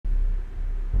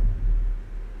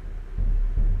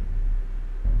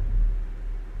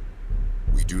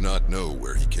do not know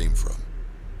where he came from,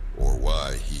 or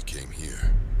why he came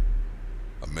here.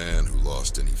 A man who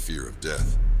lost any fear of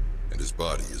death, and his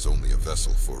body is only a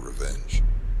vessel for revenge.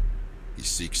 He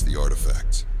seeks the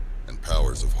artifacts and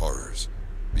powers of horrors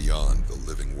beyond the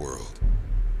living world.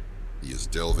 He is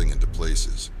delving into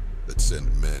places that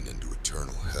send men into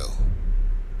eternal hell,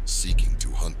 seeking to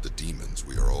hunt the demons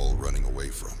we are all running away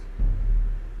from.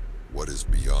 What is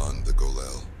beyond the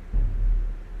Golel?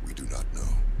 We do not know.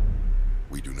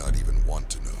 We do not even want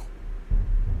to know.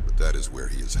 But that is where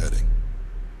he is heading.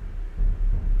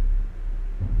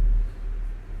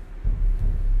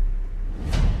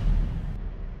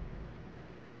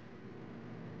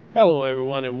 Hello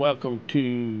everyone and welcome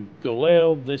to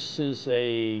Golel. This is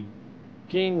a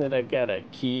game that I got a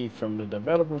key from the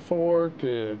developer for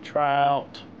to try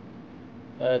out.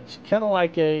 It's kind of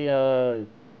like a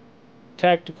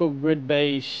tactical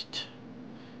grid-based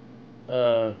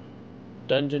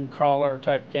dungeon crawler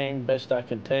type game, best I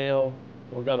can tell.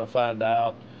 We're gonna find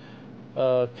out.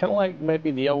 Kind of like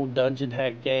maybe the old Dungeon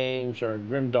Hack games or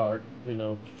Grimdark, you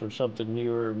know, for something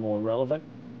newer and more relevant.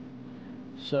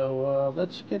 So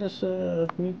let's get us a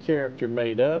new character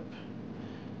made up.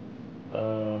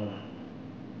 So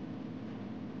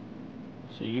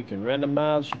you can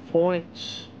randomize your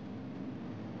points,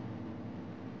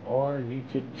 or you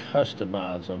could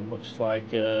customize them. Looks like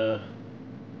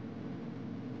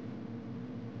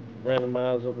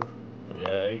randomize them.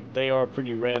 Yeah, they are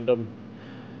pretty random.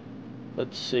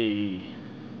 Let's see.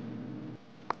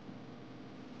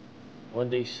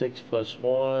 1d6 plus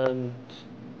 1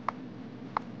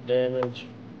 damage.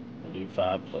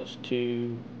 1d5 plus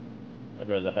 2. I'd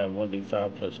rather have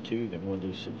 1d5 plus 2 than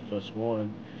 1d6 plus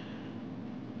 1.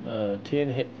 10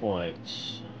 hit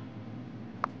points.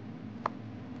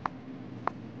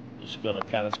 Just gonna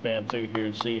kind of spam through here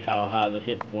and see how high the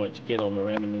hit points get on the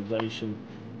randomization.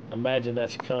 Imagine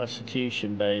that's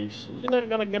constitution based. You're not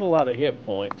gonna get a lot of hit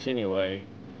points anyway.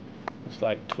 It's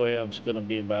like 12's gonna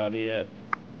be about it.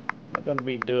 Not gonna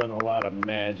be doing a lot of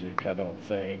magic, I don't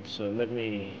think. So let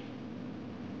me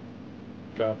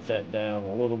drop that down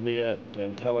a little bit.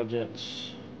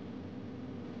 Intelligence.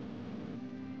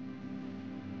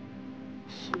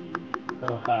 Let's see,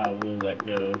 how high will that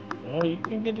go? Well, you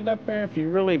can get it up there if you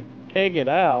really peg it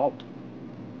out.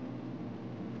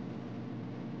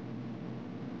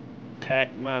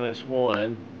 Attack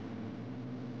 -1.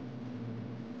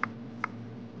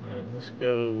 Let's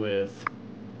go with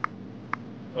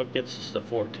what gets us to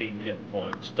 14 hit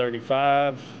points.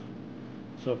 35.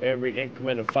 So every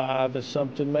increment of 5 is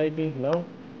something, maybe? No?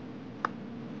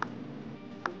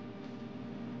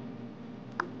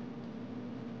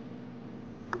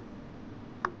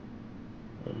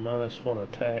 -1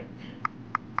 attack.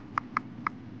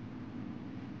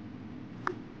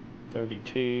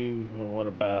 32. Well, what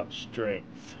about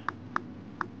strength?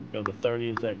 Go to 30.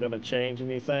 Is that going to change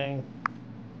anything?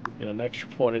 Get an extra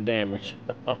point of damage.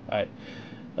 Alright.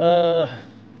 Can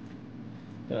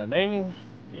I name him?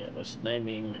 Yeah, let's name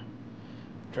him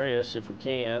Andreas if we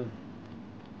can.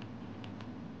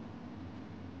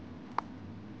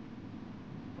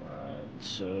 Alright,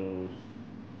 so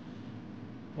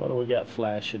what do we got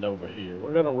flashing over here?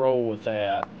 We're gonna roll with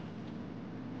that.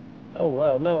 Oh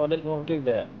well, no, I didn't want to do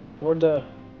that. Do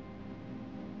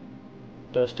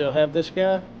I still have this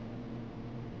guy?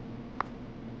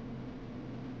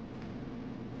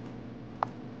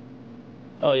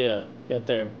 Oh yeah, got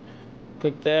there.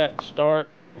 Click that, start.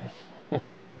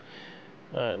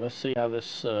 Alright, let's see how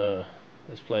this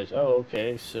plays. Oh,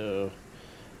 okay, so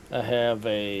I have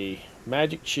a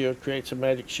magic shield, creates a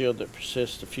magic shield that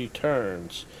persists a few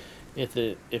turns. If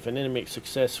an enemy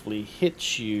successfully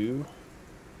hits you,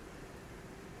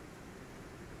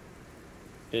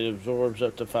 it absorbs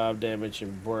up to 5 damage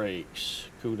and breaks.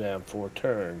 Cooldown 4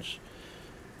 turns.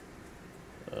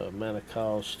 Mana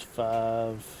cost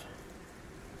 5.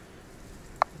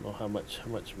 I don't know how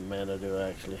much mana do I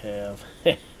actually have.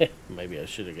 Maybe I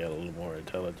should have got a little more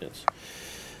intelligence.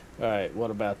 Alright,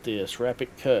 what about this?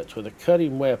 Rapid cuts. With a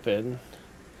cutting weapon,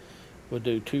 we'll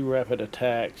do 2 rapid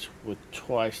attacks with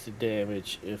twice the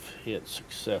damage if hit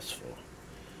successful.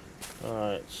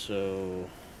 Alright, so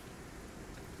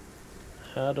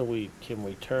how do can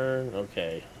we turn?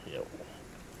 Okay, yep.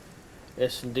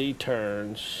 S&D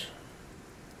turns.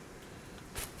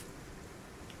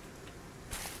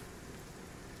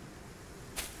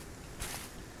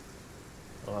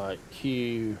 Alright,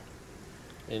 Q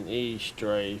and E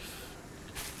strafe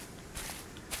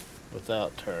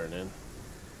without turning.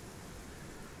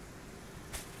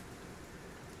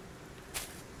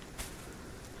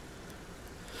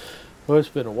 Well, it's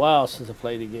been a while since I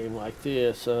played a game like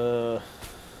this.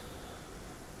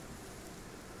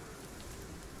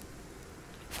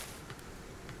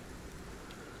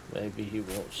 Maybe he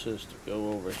wants us to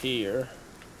go over here.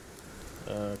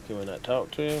 Can we not talk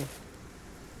to him?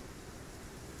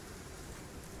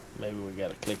 Maybe we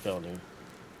gotta click on him.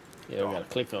 Yeah, we gotta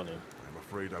click on him. I'm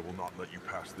afraid I will not let you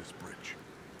pass this bridge.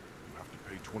 You have to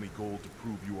pay 20 gold to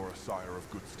prove you are a sire of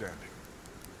good standing.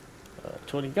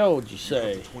 20 gold, you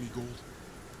say? You have the 20 gold?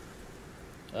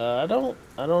 I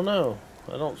don't know.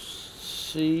 I don't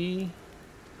see.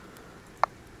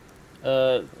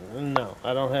 No,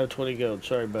 I don't have 20 gold.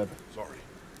 Sorry, bud. Sorry,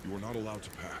 you are not allowed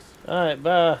to pass. Alright,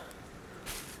 bye.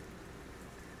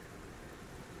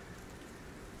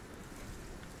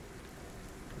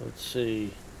 Let's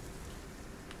see.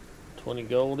 20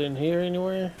 gold in here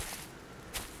anywhere?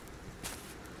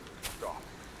 Stop.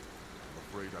 I'm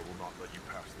afraid I will not let you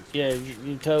pass this Yeah, bridge.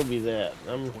 you told me that.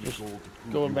 I'm 20 just gold to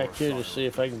prove going you back are a here to sire see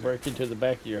of if I good can break into the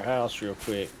back of your house real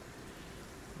quick.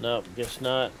 Nope, guess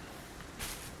not.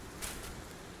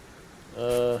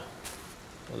 Well,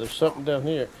 there's something down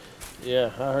here.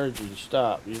 Yeah, I heard you.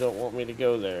 Stop. You don't want me to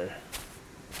go there.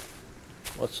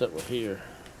 What's up with here?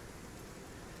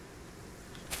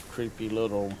 Creepy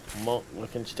little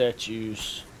monk-looking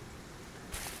statues.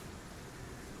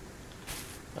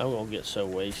 I'm gonna get so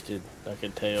wasted, I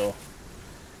can tell.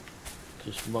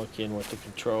 Just monkeying with the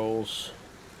controls.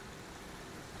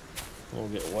 I'm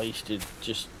gonna get wasted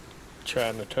just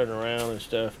trying to turn around and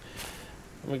stuff.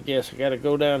 Let me guess, I gotta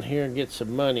go down here and get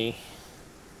some money.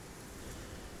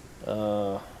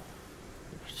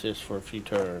 It's just for a few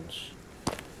turns.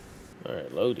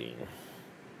 Alright, loading.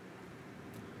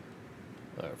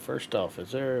 Alright, first off,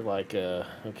 is there like a...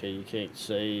 Okay, you can't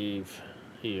save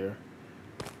here.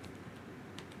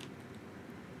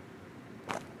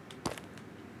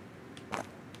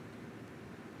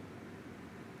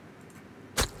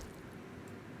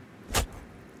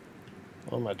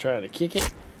 What, am I trying to kick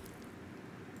it?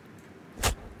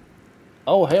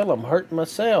 Oh, hell, I'm hurting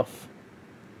myself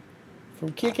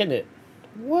from kicking it.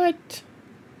 What?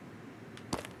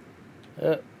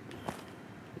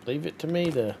 Leave it to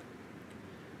me to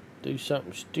do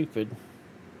something stupid.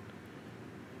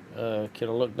 Can I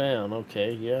look down?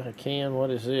 Okay, yeah, I can. What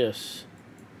is this?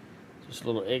 Just a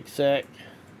little egg sack.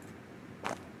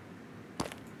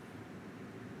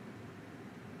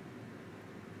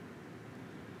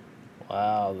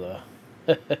 Wow,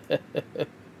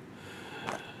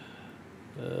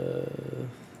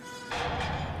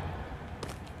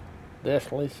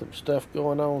 definitely some stuff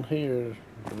going on here.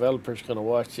 The developer's gonna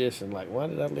watch this and like, why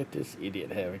did I let this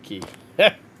idiot have a key?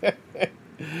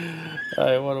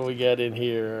 Alright, what do we got in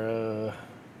here?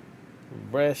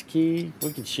 Brass key.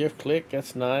 We can shift click.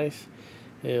 That's nice.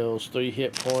 Heals 3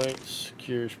 hit points.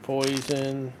 Cures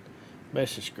poison.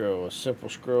 Message scroll. A simple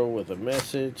scroll with a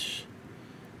message.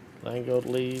 Langold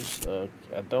leaves. I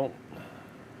don't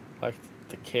like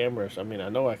the cameras. I mean, I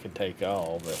know I can take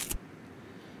all, but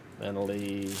mana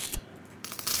leaves.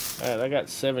 Alright, I got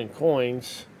 7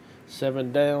 coins.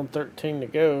 7 down, 13 to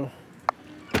go.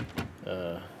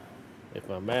 If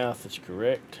my math is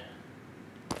correct.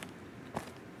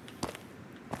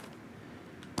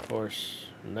 Of course,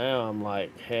 now I'm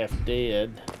like half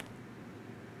dead.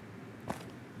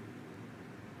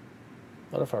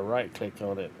 What if I right click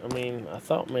on it? I mean, I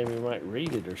thought maybe I might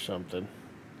read it or something.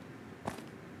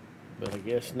 But I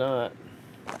guess not.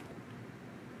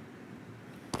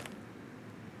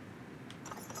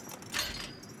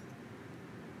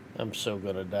 I'm so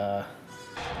gonna die.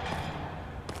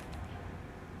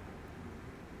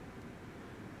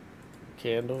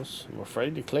 Candles. I'm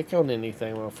afraid to click on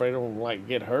anything. I'm afraid I'm like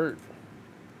get hurt.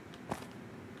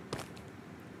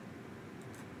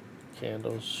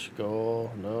 Candles,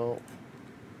 skull, no.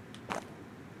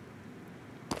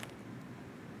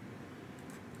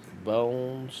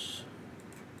 Bones.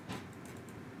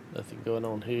 Nothing going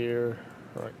on here.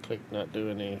 Right click, not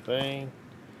doing anything.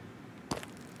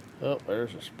 Oh,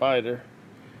 there's a spider.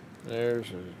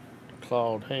 There's a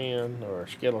clawed hand or a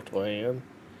skeletal hand.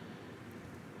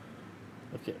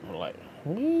 Look at me like,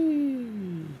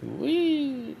 wee,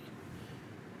 wee.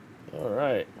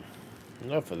 Alright,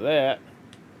 enough of that.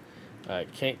 I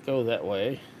can't go that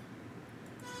way.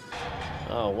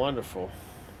 Oh, wonderful.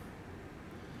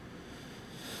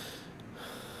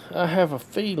 I have a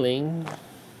feeling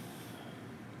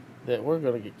that we're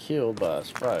going to get killed by a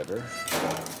spider.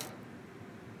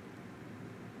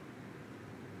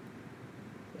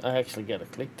 I actually got to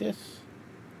click this.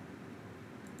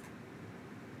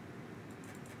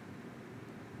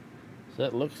 So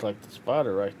that looks like the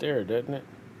spider right there, doesn't it?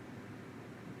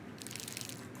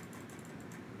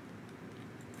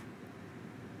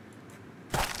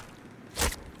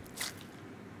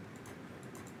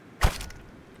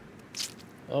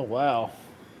 Oh, wow.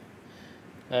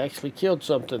 I actually killed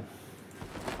something.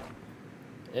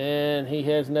 And he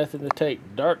has nothing to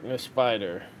take. Darkness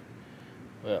spider.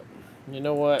 Well, you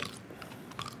know what?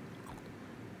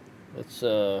 Let's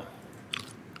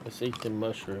eat the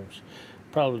mushrooms.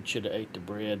 Probably should have ate the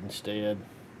bread instead.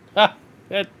 Ha!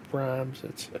 That rhymes.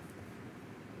 It's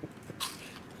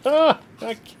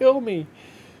that killed me.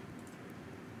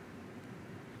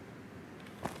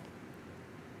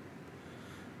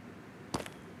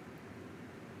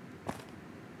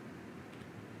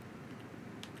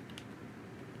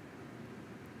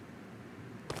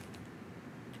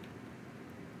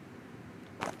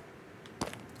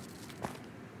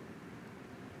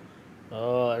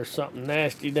 Oh, there's something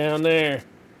nasty down there.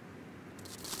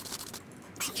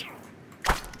 It's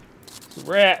a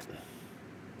rat.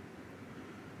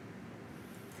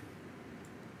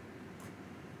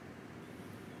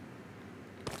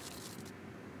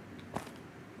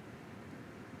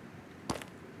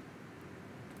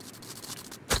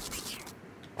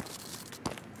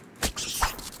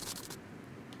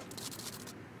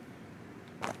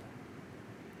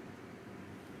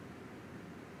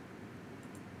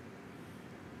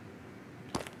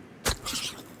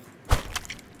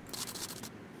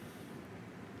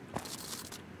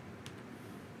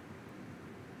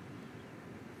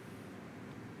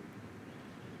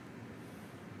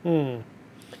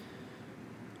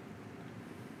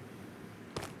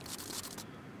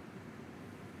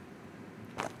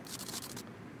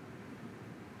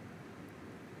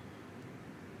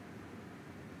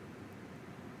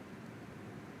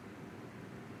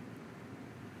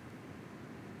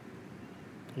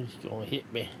 He's gonna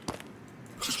hit me.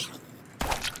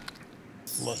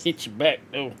 I'm gonna hit you back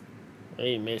though.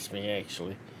 He missed me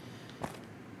actually.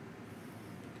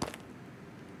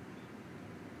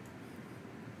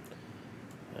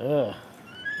 It's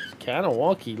kind of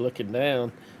wonky looking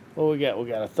down. What we got? We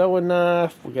got a throwing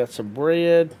knife. We got some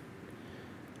bread.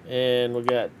 And we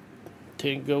got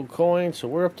 10 gold coins. So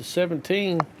we're up to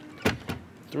 17.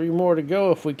 3 more to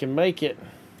go if we can make it.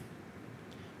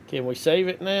 Can we save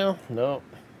it now? No.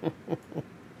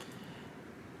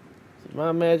 My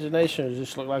imagination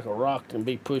just look like a rock can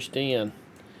be pushed in.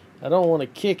 I don't want to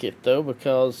kick it though,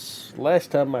 because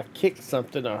last time I kicked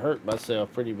something I hurt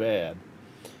myself pretty bad.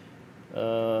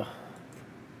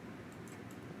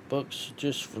 Books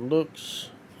just for looks.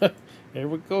 Here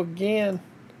we go again.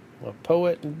 I'm a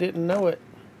poet and didn't know it.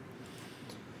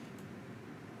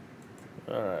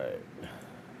 Alright.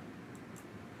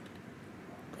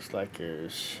 Looks like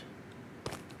there's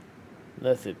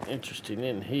nothing interesting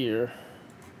in here.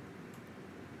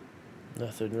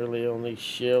 Nothing really on these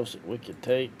shelves that we could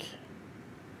take.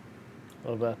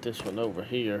 What about this one over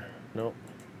here? Nope.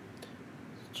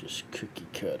 It's just cookie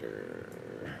cutter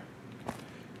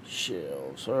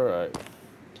shelves. Alright.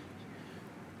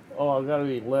 Oh, I gotta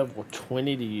be level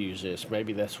 20 to use this.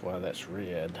 Maybe that's why that's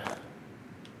red.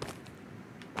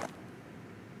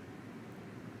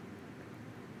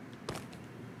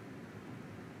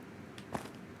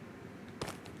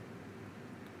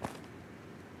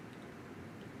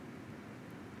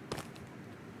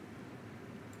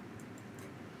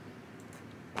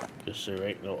 Guess there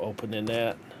ain't no opening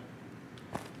that.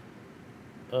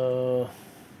 Let's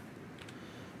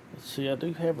see, I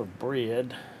do have a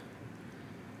bread.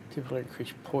 Typically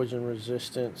increase poison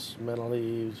resistance, metal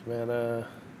leaves, mana,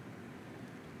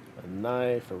 a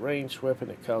knife, a ranged weapon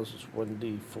that causes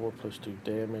 1d4 plus 2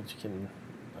 damage. Can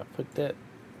I put that?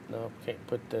 No, can't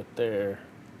put that there.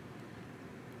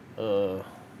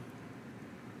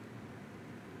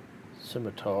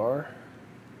 Scimitar.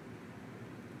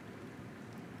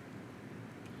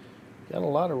 Got a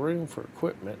lot of room for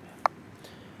equipment.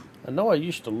 I know I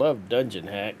used to love Dungeon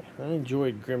Hack. I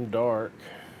enjoyed Grim Dark.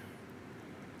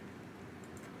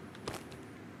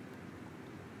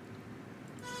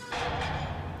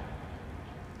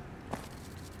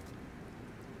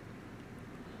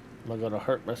 Am I going to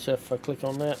hurt myself if I click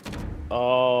on that?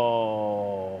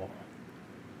 Oh.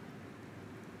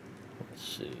 Let's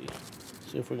see.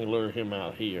 See if we can lure him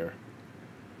out here.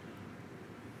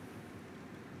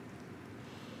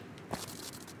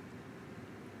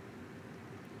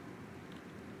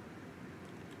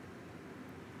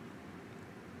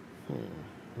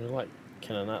 Like,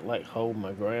 can I not like hold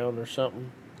my ground or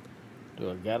something? Do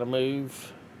I gotta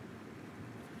move?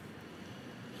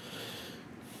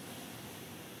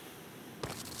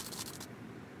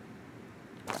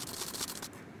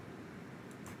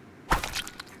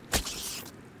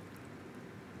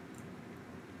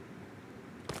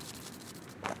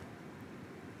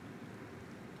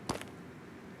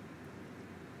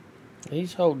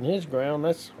 He's holding his ground.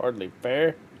 That's hardly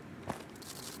fair.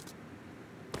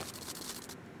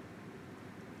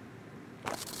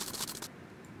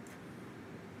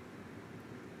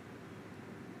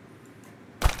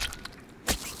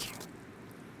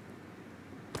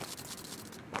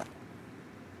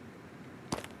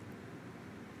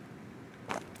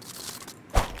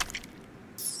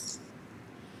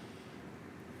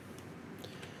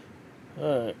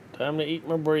 Time to eat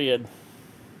my bread.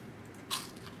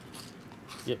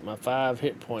 Get my 5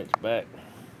 hit points back.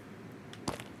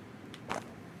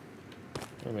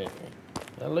 Wait a minute.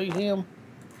 Did I lose him?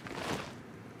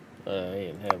 He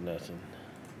didn't have nothing.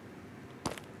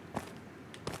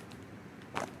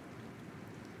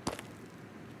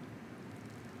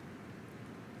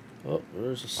 Oh,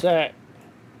 there's a sack.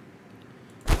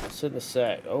 What's in the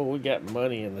sack? Oh, we got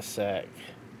money in the sack.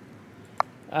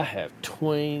 I have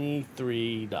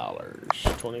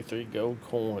 $23. 23 gold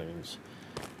coins.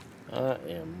 I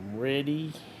am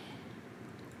ready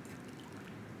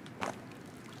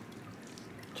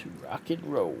to rock and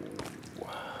roll.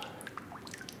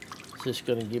 Is this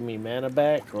going to give me mana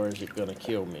back, or is it going to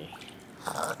kill me?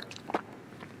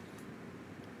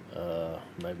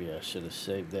 Maybe I should have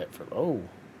saved that for... Oh!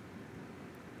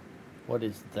 What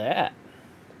is that?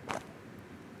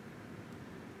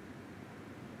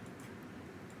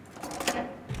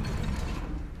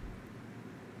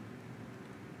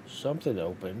 Something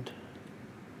opened.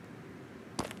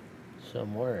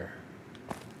 Somewhere.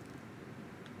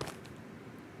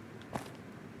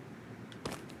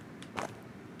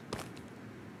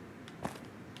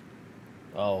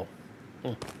 Oh.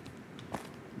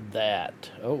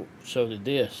 That. Oh, so did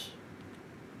this.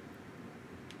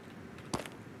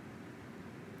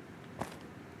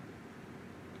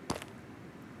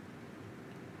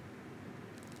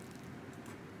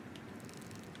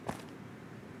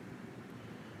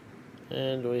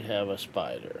 And we have a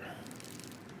spider.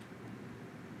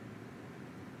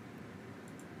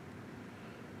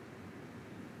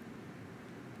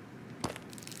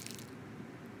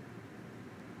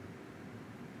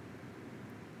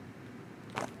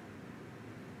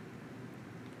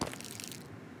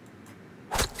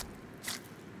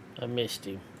 I missed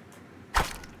him.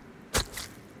 If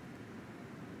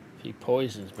he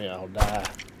poisons me, I'll die,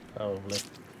 probably.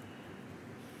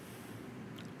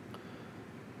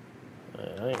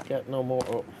 I ain't got no more.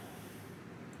 Oh.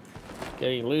 Got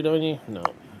any loot on you? No.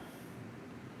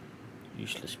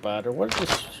 Useless spider. What is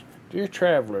this? Dear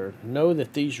traveler, know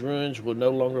that these ruins will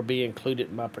no longer be included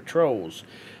in my patrols.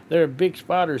 There are big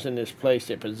spiders in this place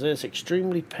that possess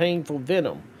extremely painful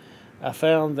venom. I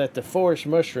found that the forest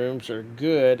mushrooms are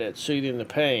good at soothing the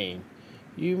pain.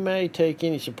 You may take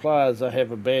any supplies I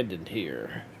have abandoned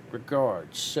here.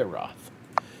 Regards, Serath.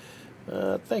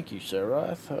 Thank you,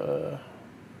 Serath.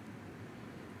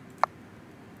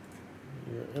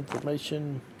 Your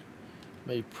information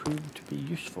may prove to be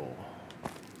useful.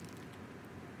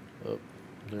 Oh,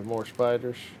 there are more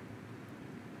spiders.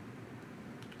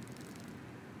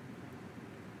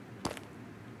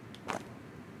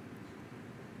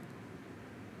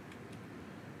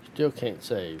 Still can't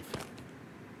save.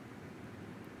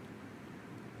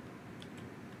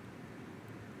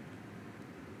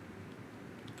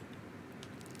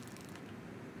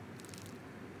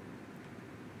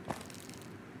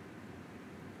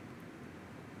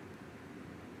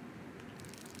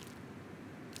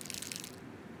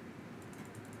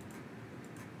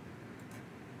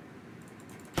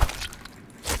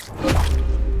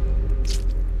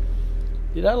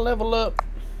 Did I level up?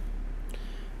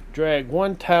 Drag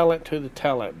 1 talent to the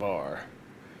talent bar.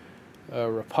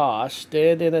 Riposte.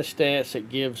 Stand in a stance that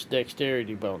gives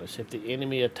dexterity bonus. If the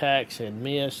enemy attacks and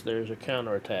miss, there's a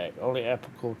counterattack. Only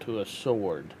applicable to a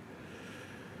sword.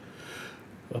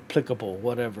 Applicable,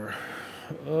 whatever.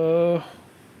 You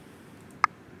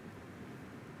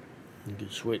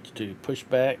can switch to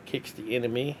pushback. Kicks the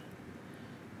enemy.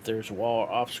 If there's a wall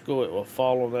or obstacle, it will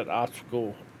fall on that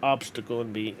obstacle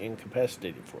and be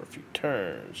incapacitated for a few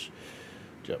turns.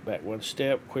 Jump back 1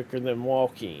 step, quicker than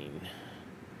walking.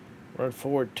 Run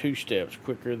forward 2 steps,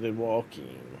 quicker than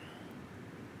walking.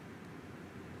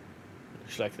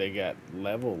 Looks like they got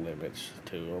level limits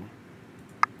to them.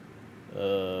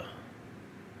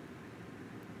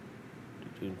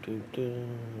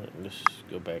 Let's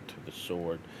go back to the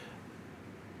sword.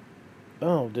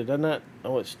 Oh, did I not?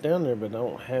 Oh, it's down there, but I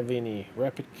don't have any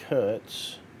rapid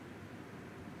cuts.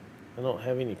 I don't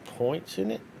have any points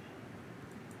in it.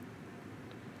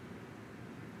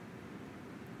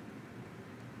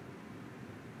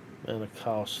 Mana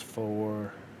costs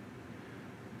 4.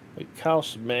 It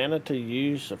costs mana to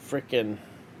use a frickin'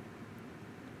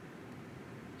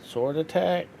 sword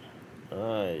attack?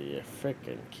 Oh, you're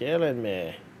frickin' killing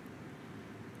me.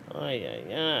 Ay, ay,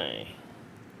 ay.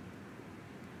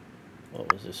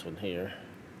 What was this one here?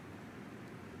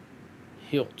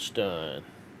 Hilt stun.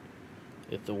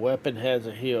 If the weapon has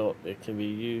a hilt, it can be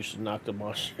used to knock the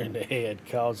monster in the head,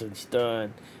 causing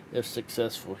stun if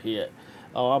successful hit.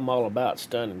 Oh, I'm all about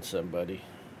stunning somebody.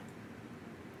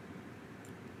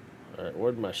 Alright,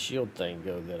 where'd my shield thing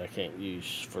go that I can't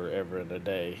use forever and a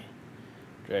day?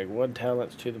 Drag 1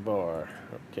 talents to the bar.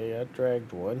 Okay, I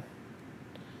dragged one.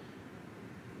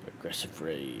 Aggressive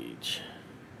rage.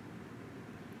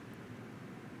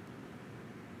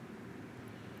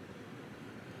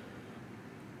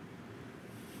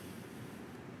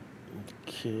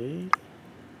 Okay.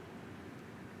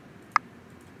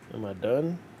 Am I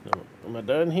done? Am I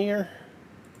done here?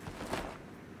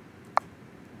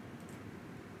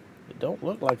 It don't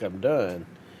look like I'm done.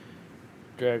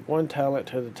 Drag 1 talent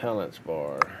to the talents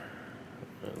bar.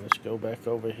 Let's go back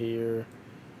over here.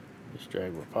 Let's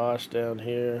drag Rapace down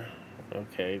here.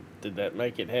 Okay, did that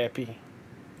make it happy?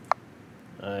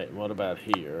 Alright, what about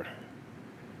here?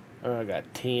 I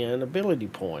got 10 ability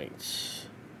points.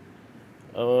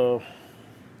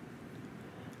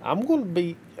 I'm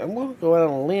gonna go out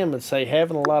on a limb and say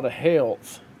having a lot of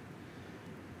health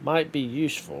might be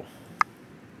useful.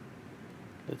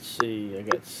 Let's see, I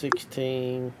got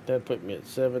 16. That put me at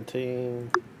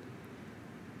 17.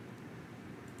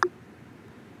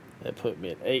 That put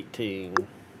me at 18.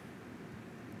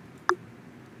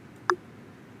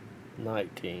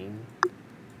 19.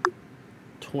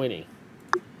 20.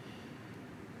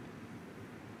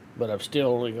 But I'm still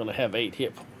only going to have 8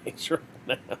 hit points right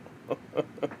now.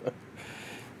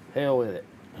 Hell with it.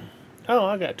 Oh,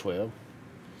 I got 12.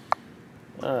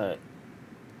 Alright.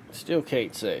 Still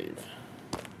can't save.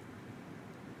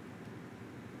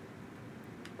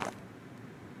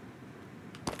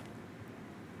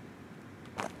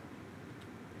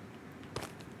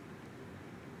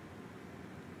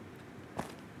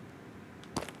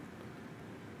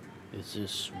 Is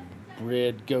this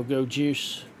red go-go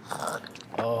juice?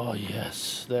 Oh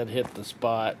yes, that hit the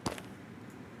spot.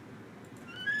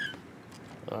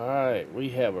 Alright, we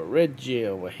have a red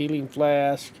gem, a healing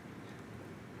flask,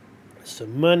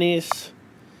 some monies.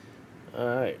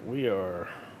 Alright, we are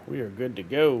good to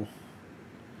go.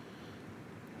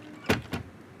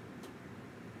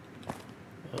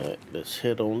 Alright, let's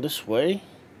head on this way.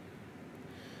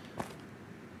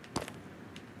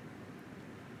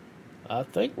 I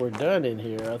think we're done in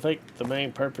here. I think the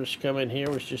main purpose of coming here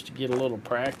was just to get a little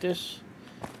practice,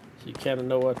 so you kind of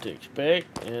know what to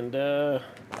expect, and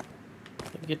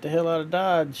get the hell out of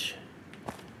Dodge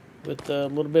with a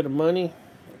little bit of money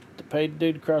to pay the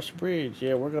dude across the bridge.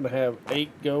 Yeah, we're going to have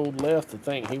 8 gold left. I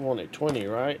think he wanted 20,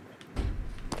 right?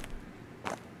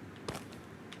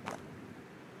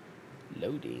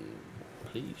 Loading.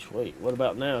 Please wait. What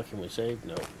about now? Can we save?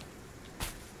 No.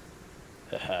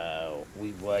 Haha,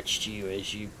 we watched you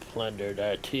as you plundered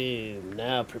our tomb.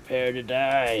 Now prepare to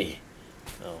die.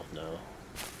 Oh, no.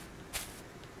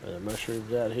 Are there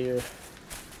mushrooms out here?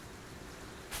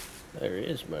 There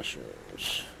is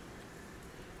mushrooms.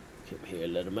 Come here,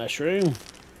 little mushroom.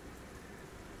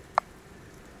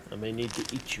 I may need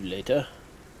to eat you later.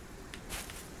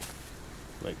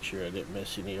 Make sure I didn't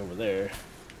miss any over there.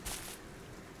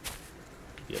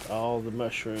 Get all the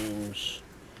mushrooms.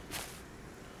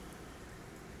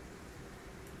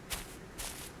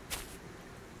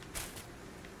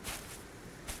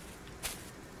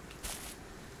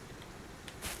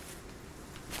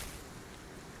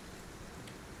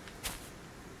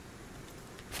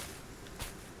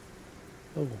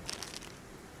 Oh.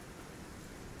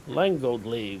 Langold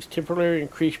leaves. Temporarily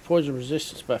increase poison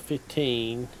resistance by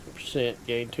 15%.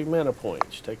 Gain 2 mana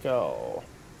points. Take all.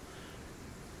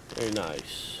 Very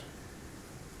nice.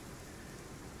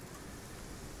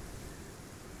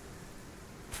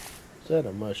 Is that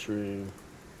a mushroom?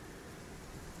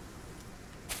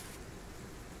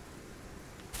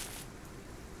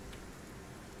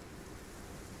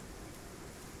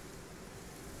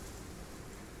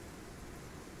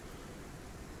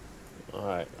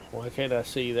 Alright, why can't I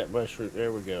see that mushroom?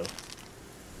 There we go.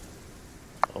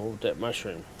 Oh, that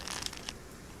mushroom.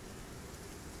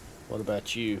 What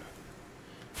about you?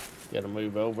 Gotta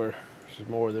move over. There's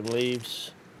more of them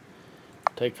leaves.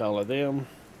 Take all of them.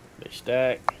 They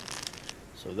stack.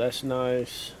 So that's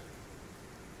nice.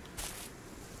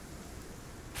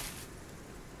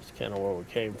 That's kind of where we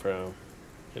came from.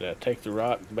 Can I take the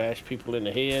rock and bash people in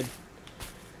the head?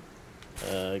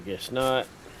 I guess not.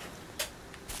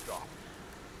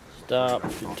 Stop.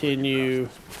 Continue. You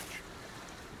have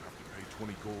to pay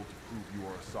 20 gold to prove you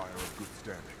are a sire of good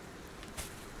standing.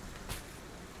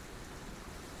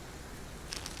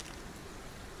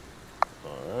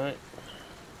 Alright.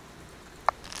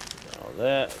 All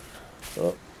that.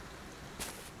 Oh.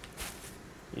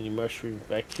 Any mushrooms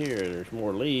back here? There's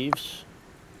more leaves.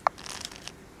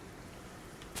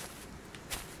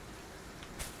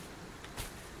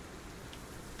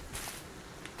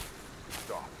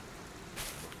 Stop.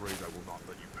 I'm afraid I will not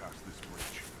let you pass this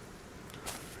bridge.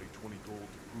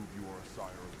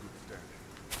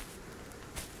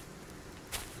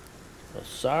 A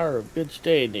sire of good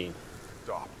standing.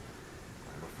 Stop.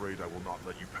 I'm afraid I will not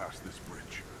let you pass this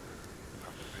bridge. You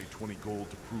have to pay 20 gold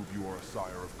to prove you are a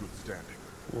sire of good standing.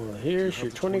 Well, here's you your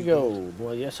have the 20 20 gold.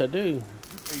 Well, yes, I do. You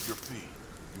paid your fee.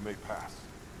 You may pass.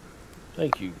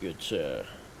 Thank you, good sir.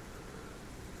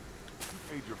 You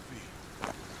paid your fee.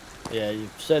 Yeah,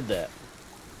 you've said that.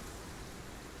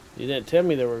 You didn't tell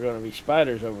me there were going to be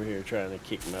spiders over here trying to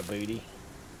kick my booty.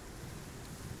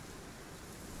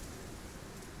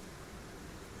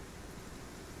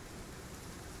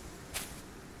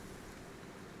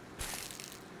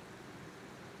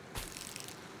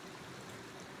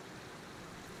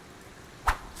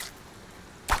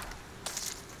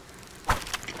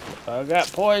 I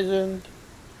got poisoned.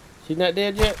 Is he not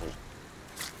dead yet?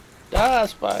 Die,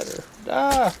 spider.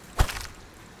 Die.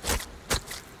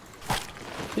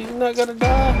 He's not gonna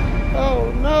die.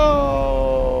 Oh no!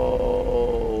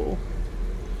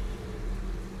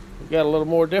 It got a little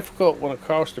more difficult when I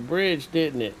crossed the bridge,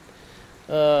 didn't it?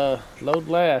 Load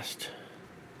last.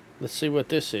 Let's see what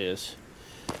this is.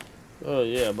 Oh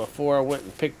yeah, before I went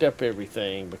and picked up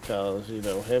everything, because, you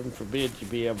know, heaven forbid you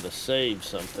be able to save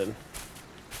something.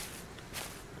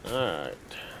 Alright.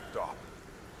 Stop.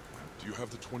 Do you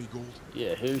have the 20 gold?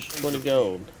 Yeah, here's 20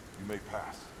 gold. You may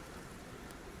pass.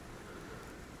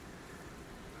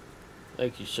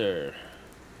 Thank you, sir.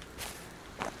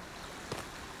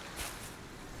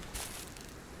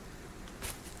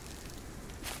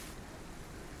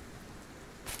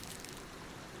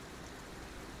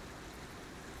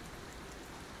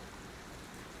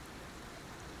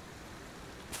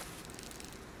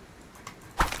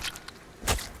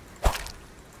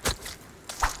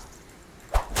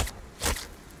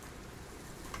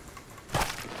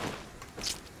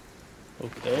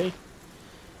 Okay.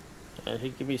 And he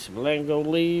give me some Lango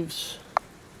leaves.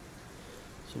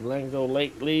 Some Lango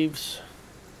Lake leaves.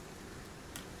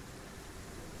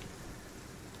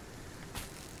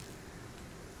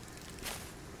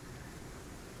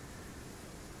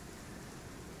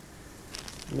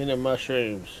 Mini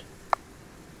mushrooms.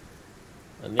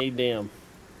 I need them.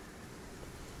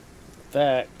 In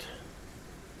fact,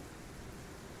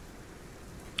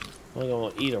 I'm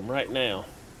gonna eat them right now.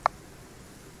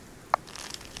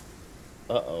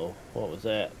 Uh-oh, what was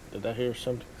that? Did I hear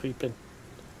something creeping?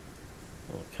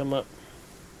 I'll come up.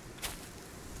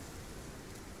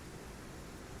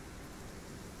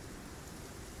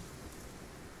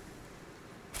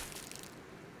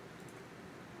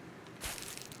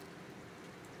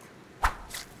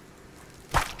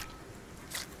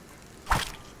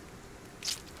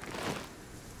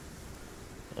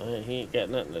 He ain't got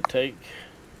nothing to take.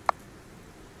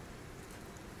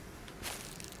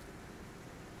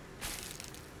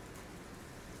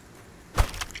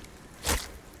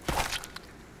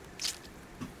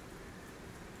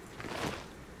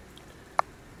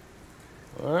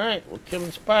 Alright, we're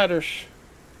killing spiders.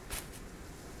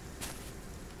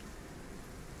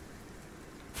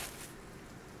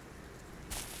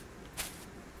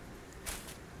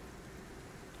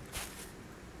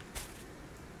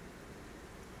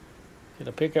 Can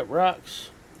I pick up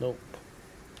rocks? Nope.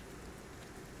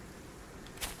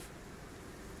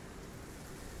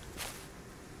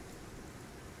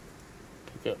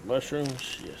 Pick up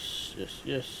mushrooms? Yes, yes,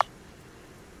 yes.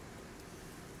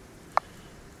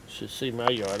 Should see my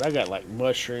yard. I got like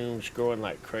mushrooms growing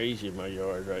like crazy in my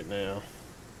yard right now.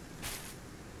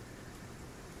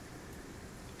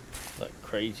 Like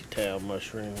crazy town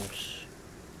mushrooms.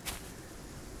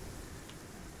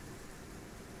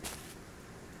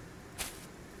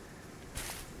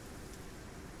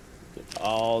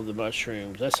 All the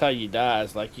mushrooms. That's how you die.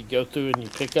 It's like you go through and you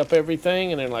pick up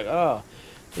everything and then like, oh,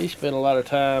 he spent a lot of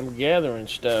time gathering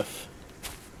stuff.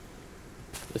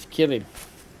 Let's kill him.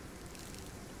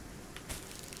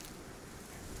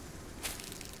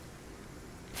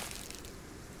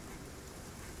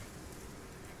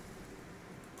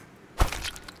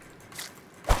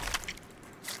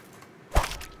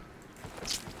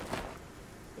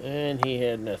 And he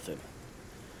had nothing.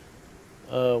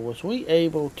 Was we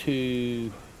able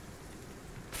to...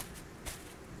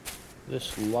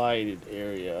 This lighted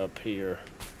area up here.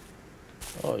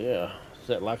 Oh yeah. Is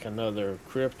that like another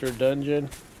crypt or dungeon?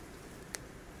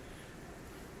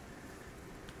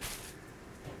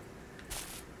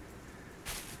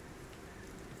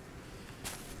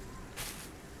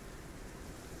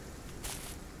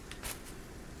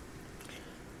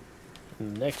 The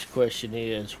next question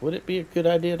is, would it be a good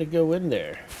idea to go in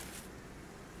there?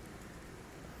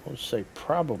 I would say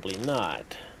probably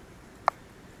not.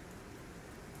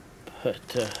 But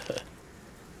that's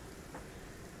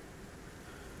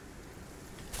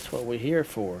what we're here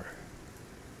for.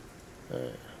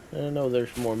 I know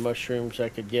there's more mushrooms I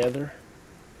could gather,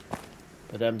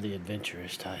 but I'm the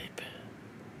adventurous type.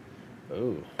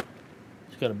 Oh,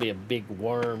 it's going to be a big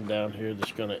worm down here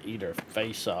that's going to eat our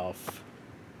face off.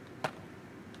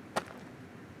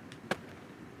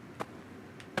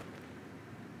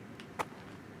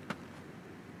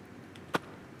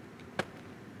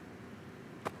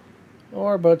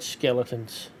 Or a bunch of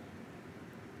skeletons.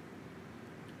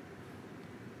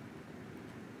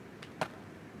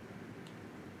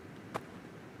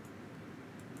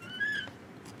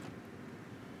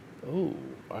 Ooh,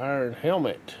 iron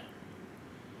helmet.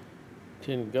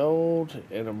 10 gold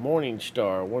and a morning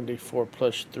star. 1d4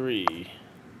 plus 3.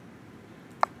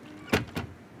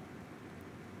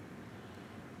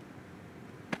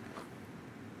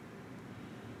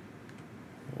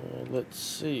 Well, let's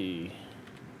see.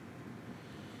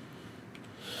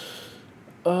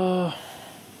 Can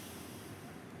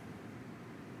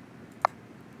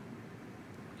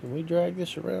we drag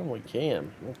this around? We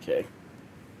can. Okay.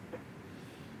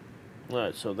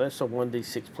 Alright, so that's a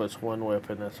 1d6 plus 1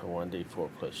 weapon. That's a 1d4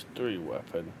 plus 3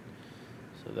 weapon.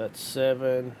 So that's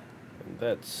 7, and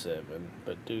that's 7.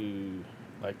 But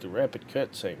like the rapid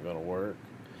cuts ain't gonna work.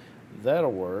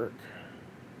 That'll work.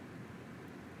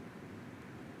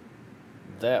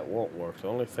 That won't work. The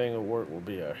only thing that'll work will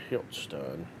be a hilt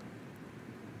stun.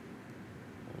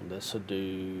 This will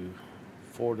do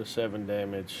 4 to 7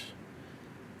 damage.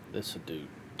 This will do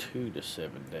 2 to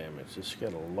 7 damage. It's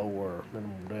got a lower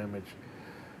minimum damage.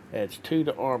 Adds 2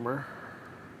 to armor.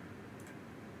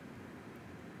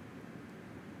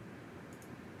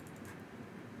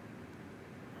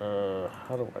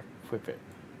 How do I equip it?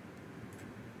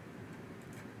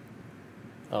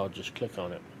 I'll just click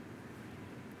on it.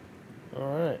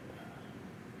 Alright.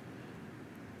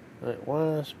 Alright, why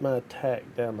is my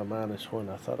attack down to -1?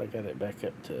 I thought I got it back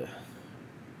up to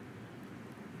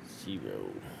 0.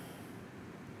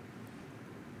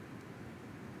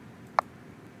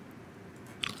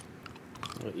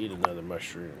 We'll eat another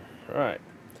mushroom. Alright.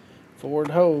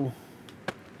 Forward ho.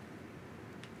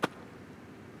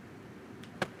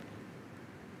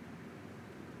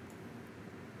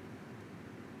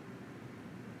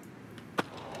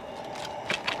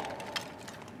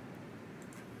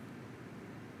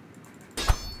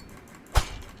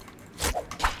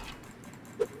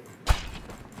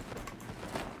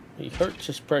 He hurts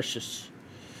his precious.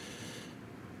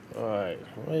 Alright,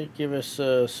 well, give us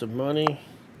some money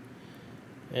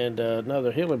and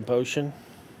another healing potion,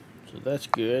 so that's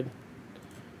good.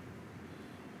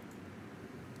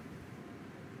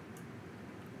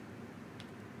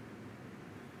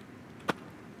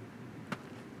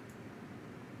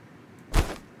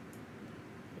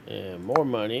 And more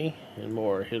money and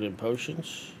more healing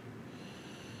potions.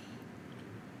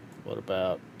 What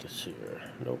about this here?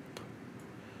 Nope.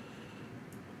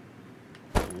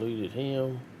 Looted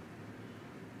him.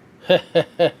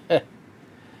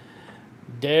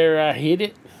 Dare I hit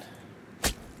it?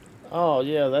 Oh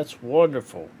yeah, that's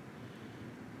wonderful.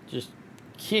 Just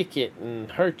kick it and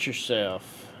hurt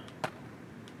yourself.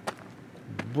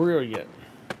 Brilliant.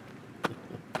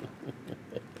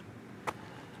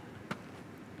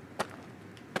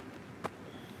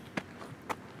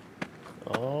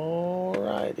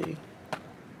 Alrighty.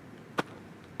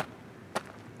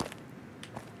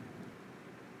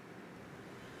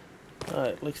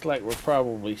 Alright, looks like we're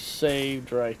probably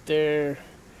saved right there.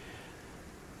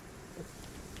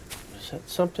 Is that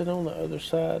something on the other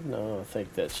side? No, I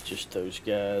think that's just those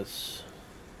guys.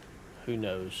 Who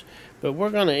knows? But we're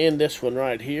going to end this one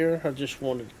right here. I just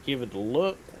wanted to give it a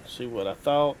look, see what I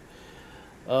thought.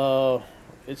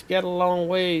 It's got a long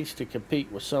ways to compete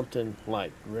with something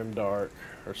like Grimdark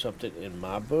or something in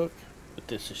my book. But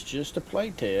this is just a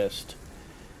play test.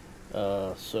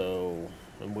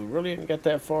 And we really didn't get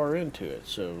that far into it,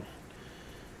 so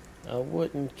I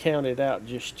wouldn't count it out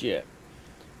just yet.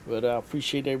 But I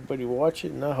appreciate everybody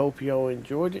watching, and I hope y'all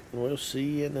enjoyed it, and we'll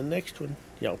see you in the next one.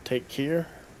 Y'all take care.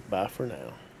 Bye for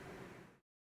now.